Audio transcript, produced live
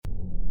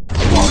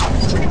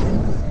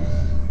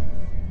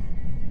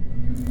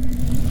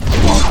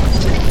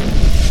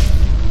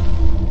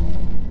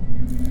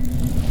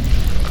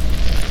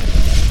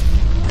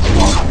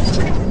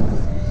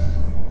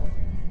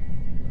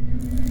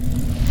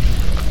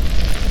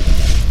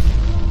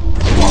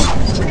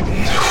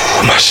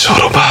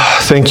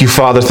Thank you,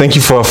 Father. Thank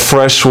you for a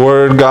fresh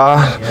word,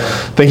 God.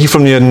 Thank you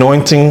from the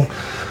anointing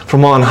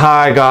from on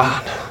high,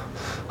 God.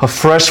 A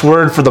fresh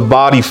word for the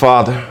body,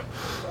 Father.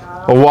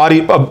 A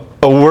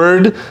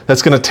word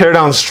that's going to tear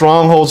down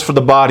strongholds for the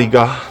body,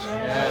 God.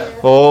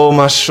 Oh,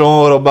 my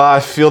shoroba,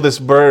 I feel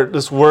this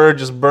word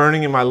just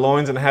burning in my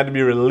loins, and it had to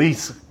be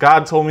released.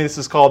 God told me this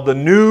is called the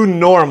new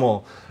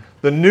normal.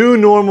 The new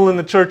normal in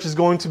the church is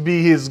going to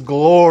be His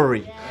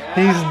glory.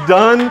 He's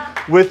done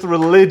with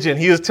religion.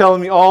 He was telling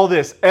me all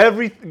this.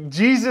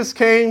 Jesus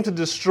came to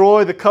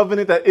destroy the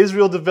covenant that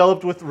Israel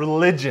developed with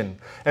religion.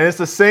 And it's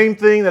the same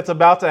thing that's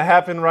about to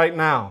happen right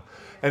now.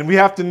 And we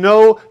have to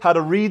know how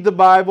to read the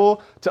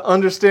Bible to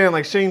understand.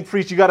 Like Shane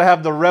preached, you got to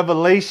have the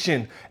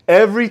revelation.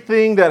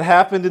 Everything that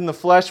happened in the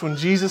flesh when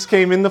Jesus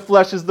came in the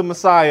flesh as the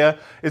Messiah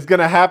is going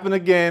to happen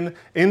again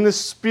in the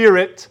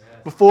Spirit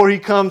before He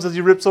comes as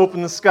He rips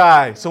open the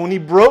sky. So when He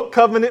broke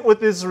covenant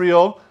with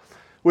Israel,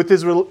 with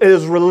his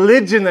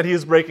religion that He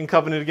is breaking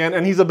covenant again,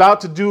 and He's about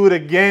to do it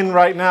again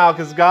right now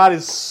because God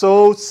is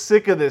so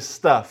sick of this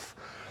stuff.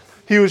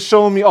 He was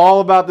showing me all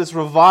about this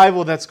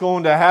revival that's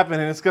going to happen,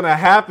 and it's going to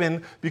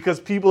happen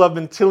because people have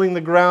been tilling the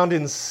ground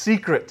in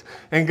secret.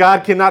 And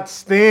God cannot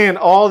stand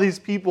all these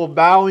people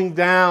bowing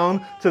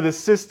down to the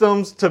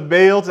systems, to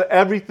Baal, to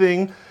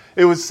everything.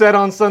 It was said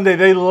on Sunday,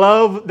 they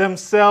love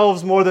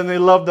themselves more than they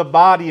love the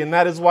body, and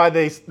that is why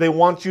they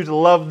want you to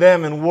love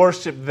them and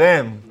worship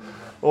them.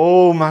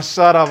 Oh, my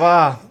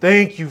Sharava.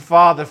 Thank you,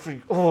 Father.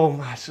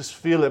 I just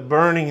feel it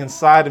burning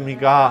inside of me,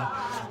 God.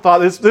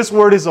 Father, this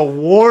word is a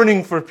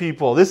warning for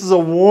people. This is a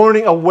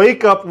warning, a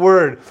wake-up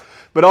word.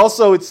 But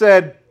also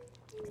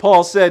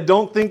Paul said,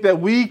 don't think that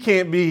we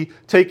can't be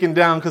taken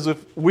down, because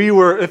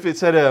if it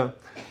said a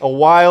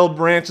wild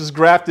branch is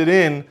grafted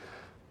in,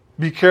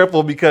 be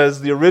careful because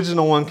the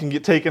original one can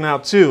get taken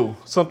out too.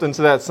 Something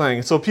to that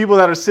saying. So people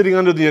that are sitting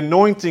under the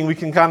anointing, we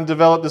can kind of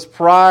develop this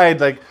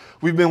pride, like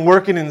we've been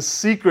working in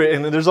secret.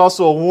 And there's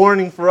also a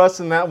warning for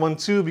us in that one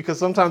too, because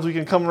sometimes we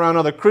can come around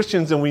other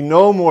Christians and we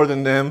know more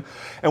than them,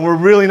 and we're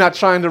really not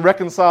trying to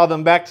reconcile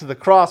them back to the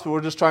cross, but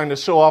we're just trying to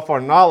show off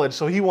our knowledge.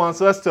 So He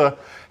wants us to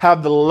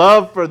have the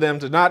love for them,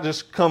 to not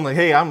just come like,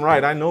 hey, I'm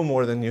right, I know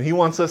more than you. He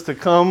wants us to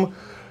come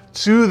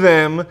to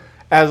them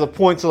as a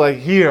point to like,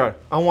 here,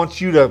 I want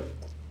you to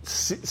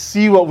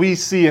see what we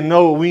see and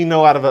know what we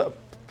know out of a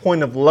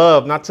point of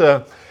love, not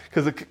to,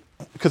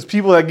 because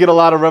people that get a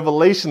lot of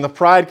revelation, the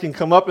pride can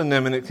come up in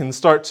them and it can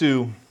start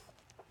to,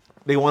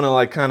 they want to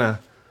like kind of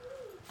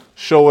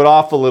show it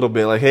off a little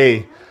bit, like,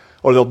 hey,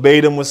 or they'll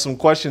bait them with some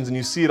questions, and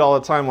you see it all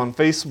the time on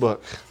Facebook.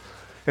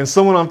 And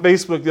someone on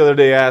Facebook the other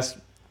day asked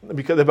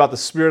about the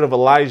spirit of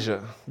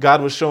Elijah.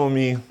 God was showing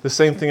me the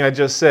same thing I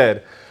just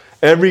said.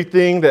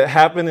 Everything that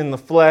happened in the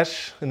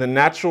flesh, in the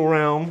natural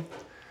realm,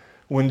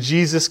 when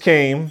Jesus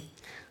came,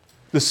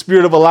 the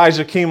spirit of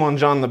Elijah came on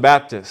John the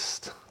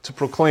Baptist to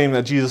proclaim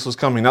that Jesus was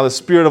coming. Now the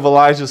spirit of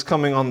Elijah is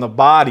coming on the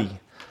body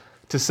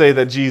to say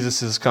that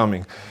Jesus is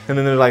coming. And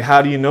then they're like,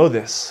 how do you know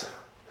this?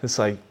 It's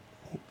like,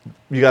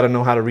 you got to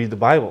know how to read the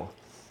Bible.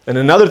 And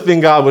another thing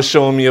God was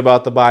showing me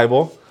about the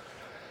Bible,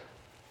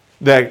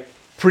 that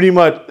pretty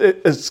much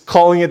it's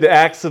calling it the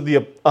Acts of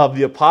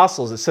the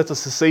Apostles. It sets a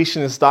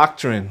cessationist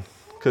doctrine,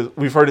 because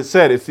we've heard it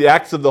said it's the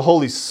Acts of the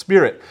Holy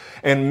Spirit.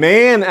 And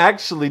man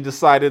actually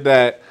decided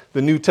that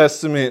the New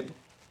Testament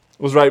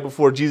was right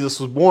before Jesus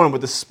was born,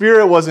 but the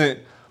Spirit wasn't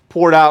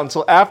poured out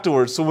until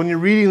afterwards. So when you're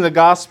reading the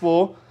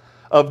gospel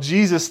of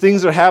Jesus,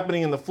 things are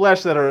happening in the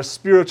flesh that are a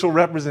spiritual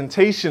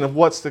representation of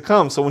what's to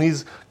come. So when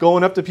He's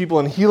going up to people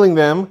and healing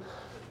them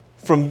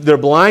from their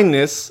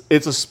blindness,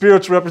 it's a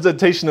spiritual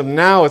representation of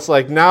now. It's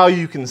like now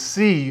you can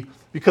see,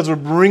 because we're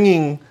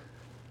bringing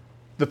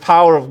the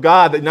power of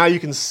God, that now you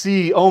can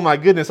see, oh my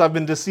goodness, I've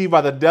been deceived by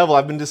the devil.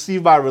 I've been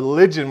deceived by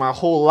religion my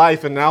whole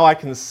life, and now I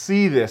can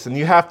see this. And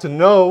you have to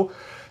know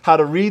how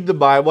to read the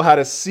Bible, how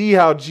to see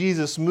how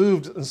Jesus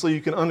moved, and so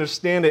you can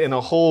understand it in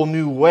a whole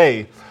new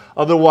way.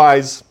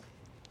 Otherwise,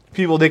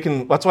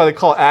 that's why they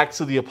call it Acts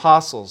of the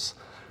Apostles.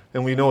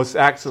 And we know it's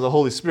Acts of the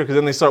Holy Spirit, because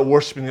then they start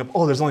worshiping them.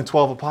 Oh, there's only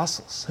 12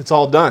 apostles. It's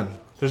all done.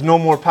 There's no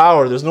more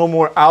power. There's no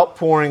more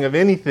outpouring of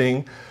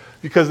anything,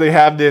 because they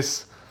have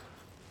this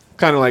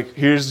kind of like,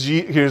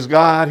 here's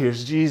God,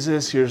 here's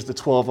Jesus, here's the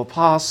 12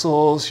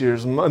 apostles,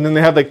 and then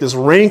they have like this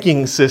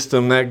ranking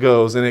system that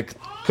goes, and it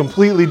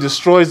completely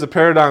destroys the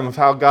paradigm of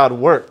how God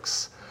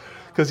works,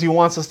 because He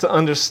wants us to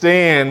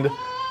understand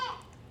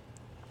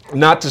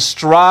not to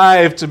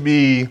strive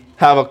to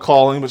have a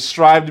calling, but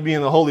strive to be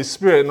in the Holy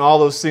Spirit, and all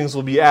those things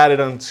will be added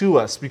unto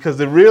us. Because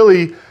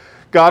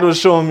God was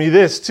showing me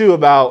this too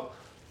about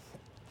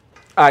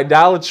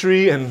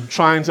idolatry and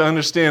trying to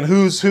understand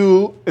who's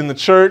who in the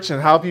church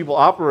and how people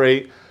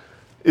operate,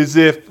 is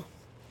if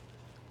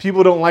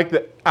people don't like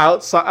the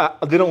outside,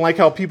 they don't like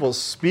how people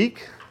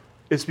speak,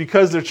 it's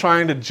because they're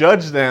trying to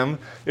judge them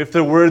if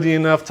they're worthy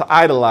enough to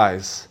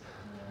idolize.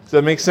 Does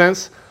that make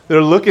sense?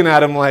 They're looking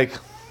at him like,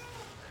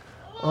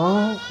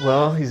 oh,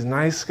 well, he's a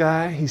nice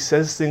guy. He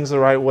says things the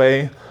right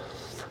way.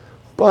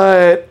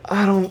 But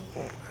I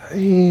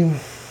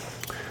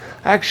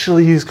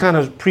actually, he's kind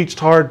of preached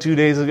hard 2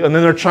 days ago. And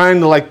then they're trying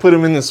to like put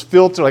him in this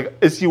filter, like,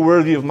 is he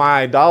worthy of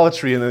my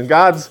idolatry? And then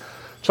God's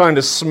trying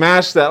to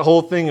smash that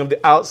whole thing of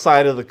the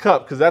outside of the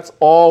cup, because that's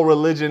all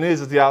religion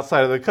is the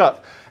outside of the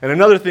cup. And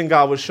another thing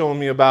God was showing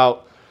me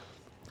about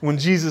when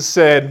Jesus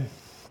said,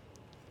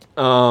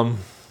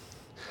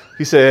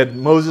 he said,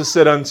 Moses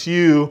said unto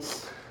you,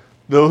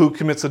 though who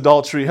commits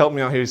adultery, help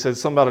me out here. He said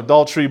something about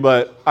adultery,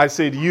 but I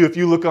say to you, if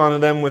you look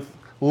on them with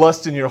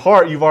lust in your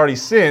heart, you've already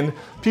sinned.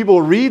 People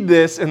read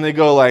this and they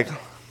go like,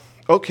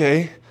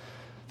 okay,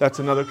 that's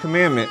another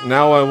commandment.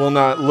 Now I will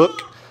not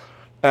look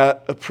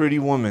at a pretty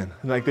woman.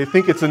 Like they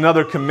think it's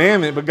another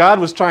commandment, but God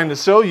was trying to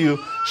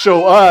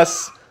show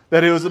us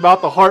that it was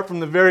about the heart from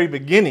the very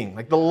beginning.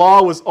 Like the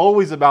law was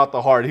always about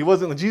the heart.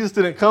 Jesus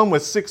didn't come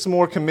with 6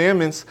 more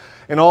commandments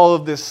and all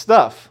of this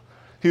stuff.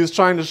 He was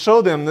trying to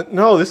show them that,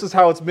 no, this is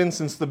how it's been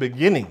since the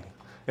beginning.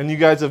 And you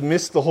guys have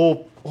missed the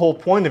whole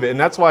point of it. And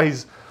that's why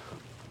he's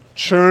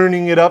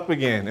churning it up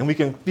again. And we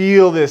can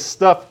feel this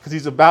stuff because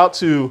he's about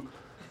to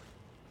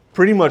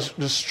pretty much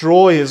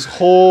destroy his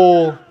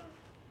whole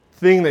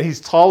thing that he's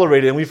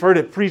tolerated. And we've heard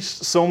it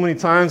preached so many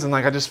times, and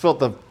like I just felt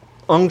the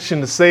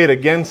unction to say it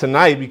again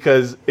tonight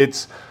because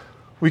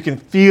we can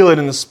feel it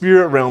in the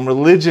spirit realm.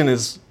 Religion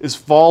is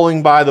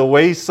falling by the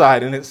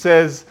wayside. And it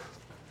says,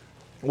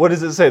 what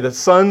does it say? The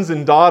sons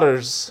and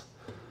daughters,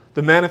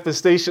 the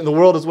manifestation, the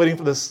world is waiting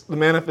for the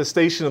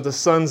manifestation of the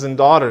sons and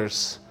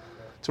daughters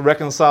to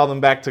reconcile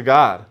them back to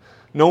God.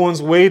 No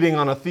one's waiting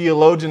on a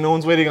theologian. No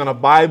one's waiting on a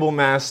Bible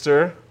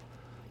master.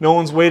 No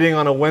one's waiting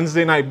on a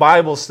Wednesday night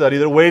Bible study.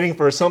 They're waiting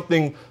for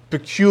something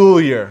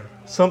peculiar,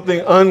 something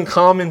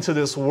uncommon to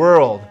this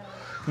world.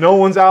 No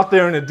one's out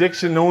there in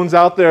addiction. No one's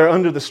out there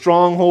under the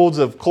strongholds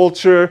of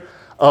culture,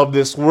 of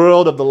this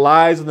world, of the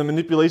lies, of the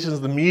manipulations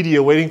of the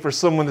media, waiting for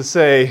someone to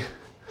say,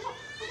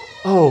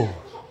 oh,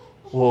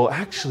 well,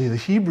 actually, the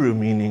Hebrew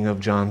meaning of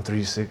John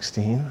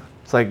 3:16.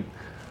 It's like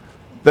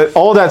that.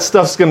 All that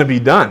stuff's going to be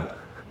done.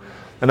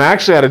 And I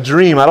actually had a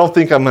dream. I don't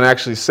think I'm going to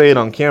actually say it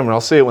on camera.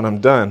 I'll say it when I'm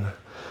done.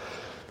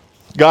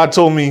 God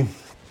told me,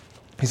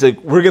 he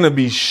said, we're going to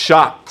be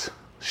shocked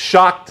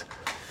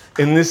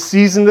in this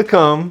season to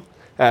come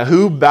at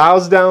who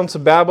bows down to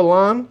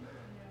Babylon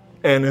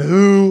and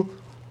who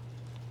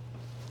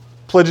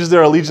pledges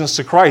their allegiance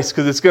to Christ.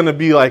 Because it's going to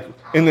be like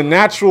in the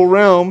natural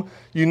realm,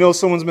 you know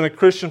someone's been a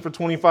Christian for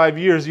 25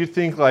 years, you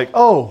think like,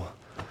 oh,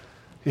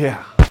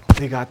 yeah,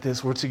 they got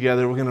this, we're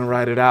together, we're going to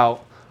ride it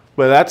out.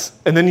 But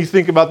and then you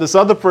think about this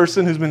other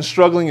person who's been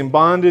struggling in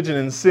bondage and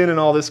in sin and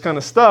all this kind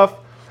of stuff,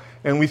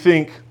 and we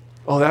think,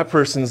 oh, that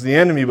person's the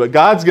enemy. But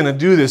God's going to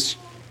do this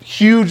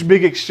huge,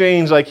 big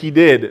exchange like he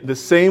did. The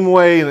same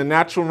way in the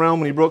natural realm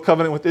when he broke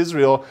covenant with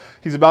Israel,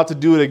 he's about to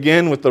do it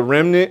again with the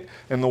remnant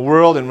and the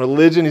world and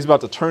religion. He's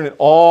about to turn it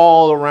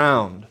all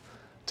around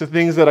to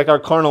things that like our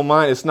carnal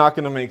mind, it's not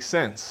going to make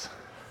sense.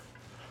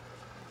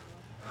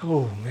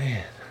 Oh,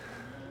 man.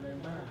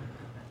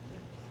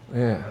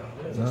 Yeah.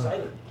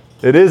 No.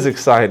 It is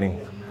exciting.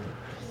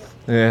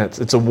 Yeah,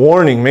 it's a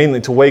warning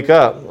mainly to wake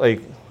up,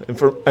 like, and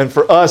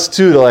for us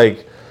too to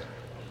like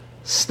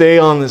stay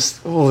on this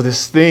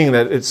thing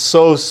that it's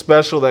so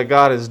special that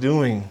God is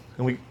doing,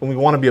 and we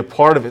want to be a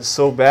part of it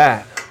so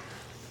bad.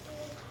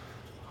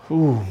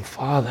 Ooh,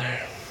 Father.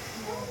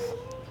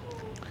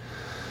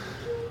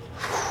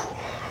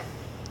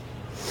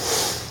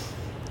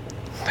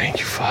 Thank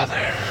you,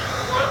 Father.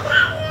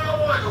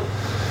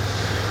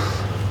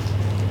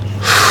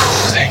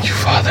 Thank you,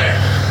 Father.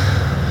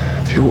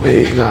 Have your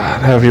way,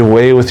 God. Have your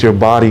way with your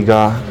body,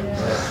 God.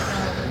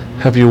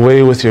 Have your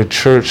way with your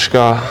church,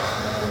 God.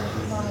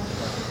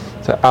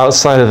 The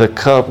outside of the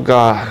cup,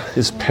 God,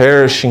 is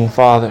perishing,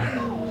 Father.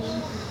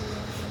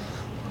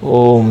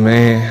 Oh,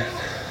 man.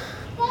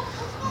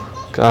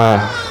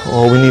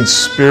 God, we need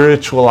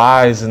spiritual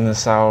eyes in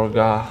this hour,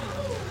 God,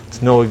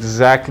 to know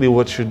exactly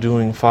what you're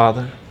doing,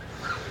 Father.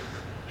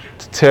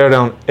 To tear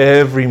down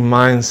every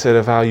mindset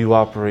of how you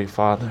operate,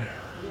 Father.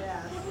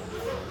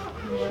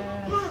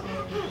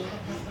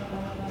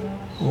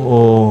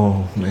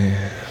 Oh,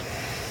 man.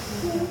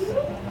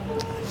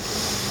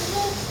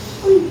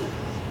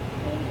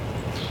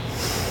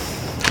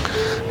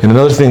 And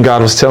another thing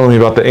God was telling me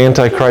about the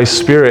Antichrist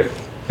spirit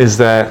is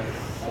that,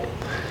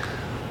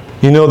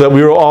 you know, that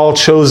we were all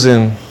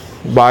chosen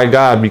by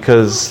God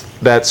because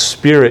that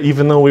spirit,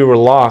 even though we were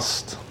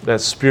lost,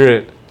 that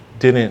spirit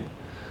didn't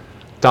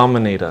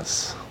dominate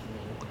us.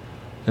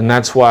 And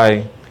that's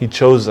why he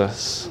chose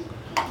us.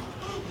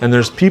 And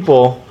there's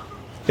people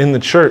in the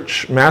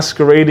church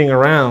masquerading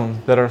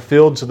around that are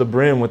filled to the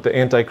brim with the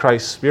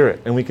Antichrist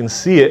spirit. And we can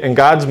see it. And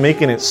God's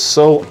making it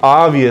so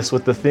obvious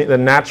with the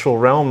natural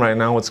realm right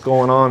now, what's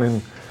going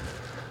on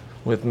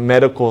with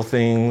medical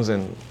things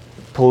and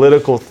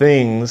political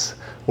things,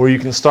 where you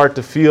can start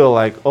to feel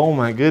like, oh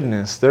my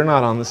goodness, they're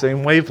not on the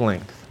same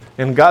wavelength.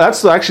 And God,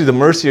 that's actually the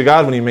mercy of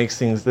God when he makes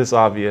things this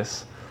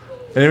obvious.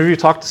 And if you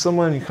talk to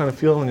someone, you kind of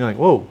feel, and you're like,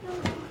 whoa,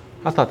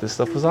 I thought this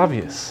stuff was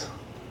obvious.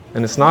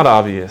 And it's not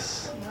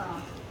obvious.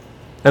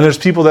 And there's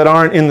people that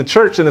aren't in the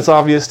church and it's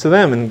obvious to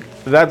them. And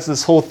that's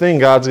this whole thing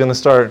God's going to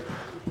start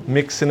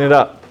mixing it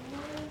up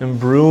and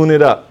brewing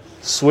it up,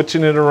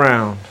 switching it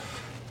around.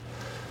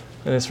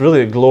 And it's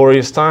really a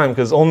glorious time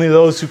because only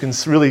those who can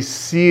really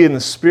see in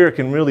the Spirit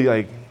can really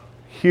like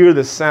hear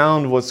the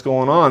sound of what's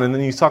going on. And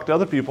then you talk to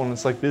other people and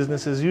it's like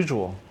business as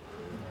usual.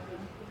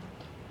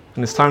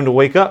 And it's time to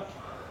wake up.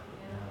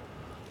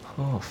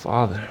 Oh,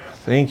 Father,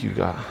 thank you,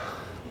 God.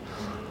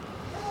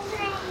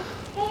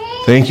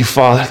 Thank you,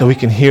 Father, that we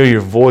can hear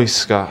your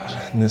voice,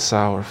 God, in this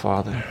hour,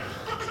 Father.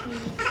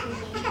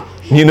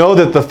 You know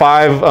that the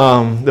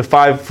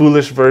five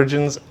foolish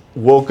virgins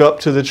woke up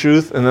to the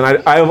truth, and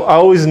then I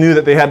always knew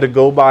that they had to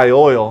go buy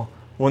oil.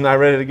 When I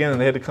read it again,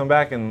 and they had to come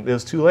back, and it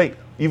was too late,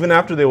 even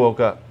after they woke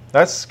up.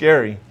 That's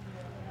scary.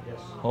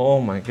 Oh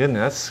my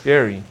goodness, that's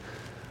scary.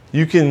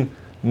 You can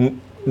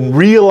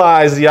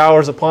realize the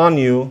hours upon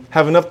you,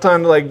 have enough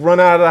time to like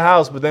run out of the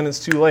house, but then it's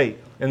too late,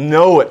 and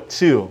know it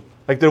too.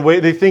 Like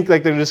they think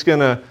like they're just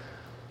gonna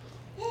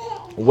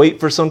wait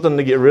for something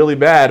to get really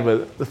bad,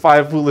 but the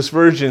five foolish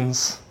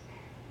virgins,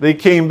 they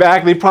came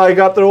back, they probably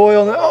got their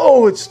oil, and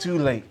oh, it's too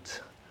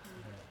late.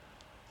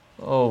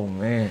 Oh,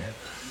 man.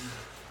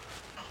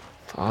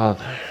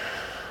 Father,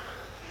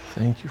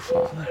 thank you,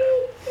 Father.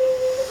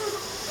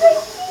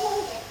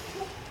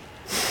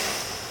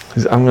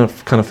 I'm going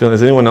to kind of feel,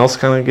 is anyone else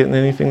kind of getting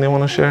anything they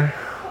want to share?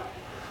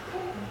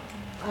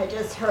 I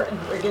just heard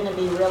we're going to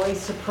be really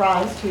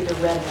surprised who the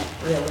remnant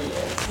really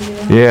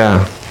is.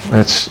 Yeah,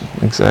 that's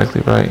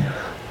exactly right.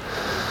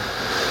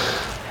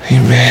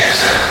 Amen.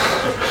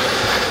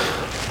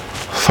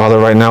 Father,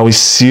 right now we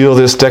seal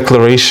this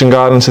declaration,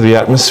 God, into the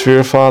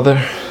atmosphere, Father.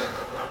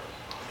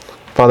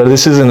 Father,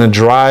 this isn't a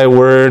dry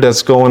word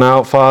that's going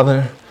out,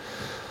 Father.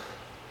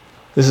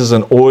 This is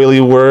an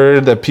oily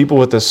word that people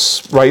with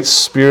the right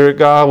spirit,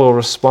 God, will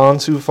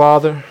respond to,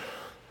 Father.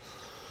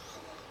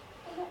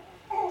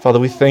 Father,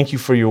 we thank you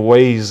for your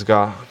ways,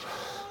 God.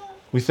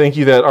 We thank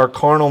you that our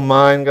carnal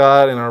mind,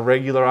 God, and our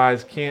regular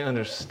eyes can't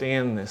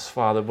understand this,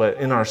 Father, but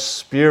in our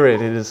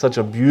spirit, it is such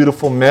a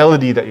beautiful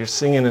melody that you're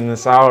singing in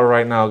this hour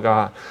right now,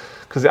 God,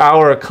 because the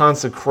hour of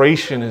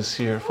consecration is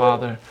here,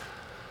 Father.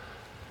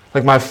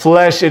 Like my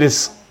flesh,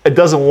 it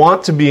doesn't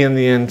want to be in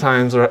the end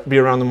times or be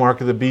around the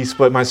mark of the beast,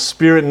 but my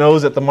spirit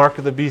knows that the mark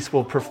of the beast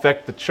will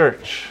perfect the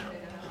church.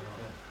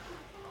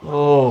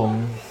 Oh,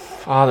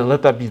 Father,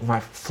 let that be my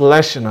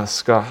flesh in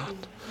us, God.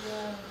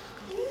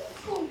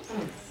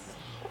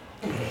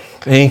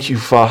 Thank you,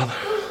 Father.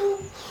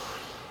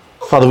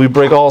 Father, we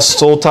break all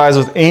soul ties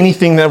with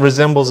anything that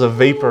resembles a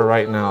vapor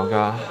right now,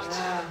 God.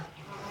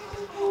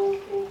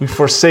 We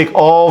forsake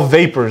all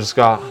vapors,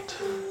 God.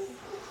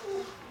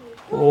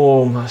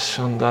 Oh,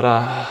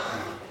 Mashandara.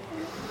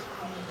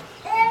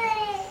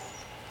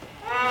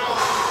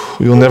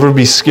 We will never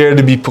be scared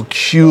to be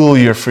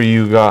peculiar for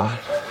you, God.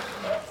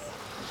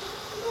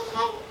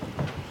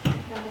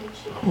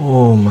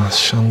 Oh,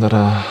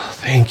 Mashandara.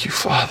 Thank you,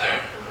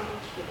 Father.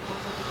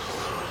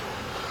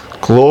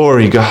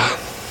 Glory, God.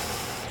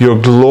 Your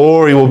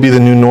glory will be the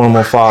new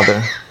normal,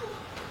 Father.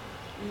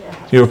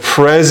 Your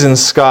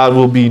presence, God,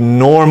 will be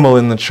normal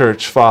in the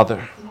church,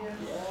 Father.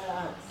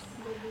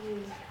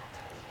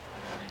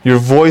 Your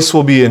voice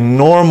will be a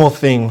normal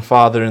thing,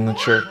 Father, in the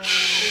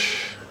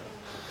church.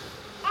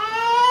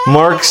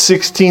 Mark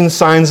 16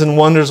 signs and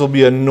wonders will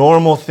be a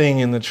normal thing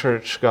in the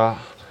church, God.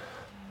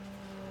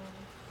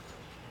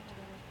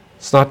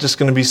 It's not just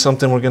going to be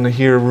something we're going to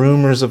hear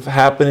rumors of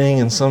happening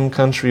in some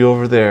country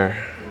over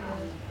there.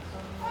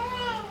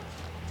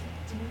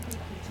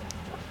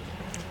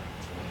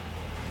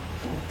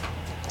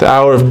 The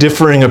hour of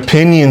differing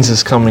opinions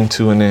is coming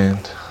to an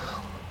end.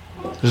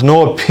 There's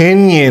no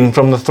opinion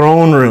from the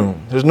throne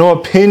room. There's no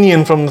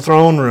opinion from the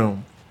throne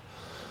room.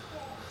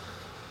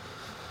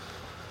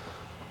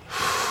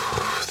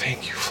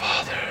 Thank you,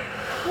 Father.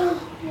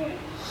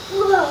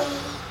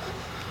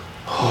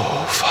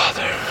 Oh,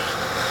 Father.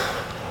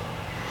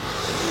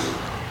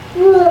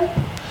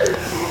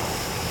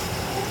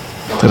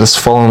 Let us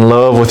fall in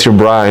love with your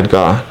bride,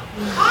 God.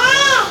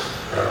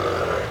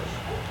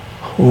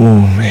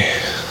 Oh, man.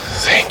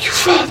 Thank you,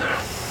 Father.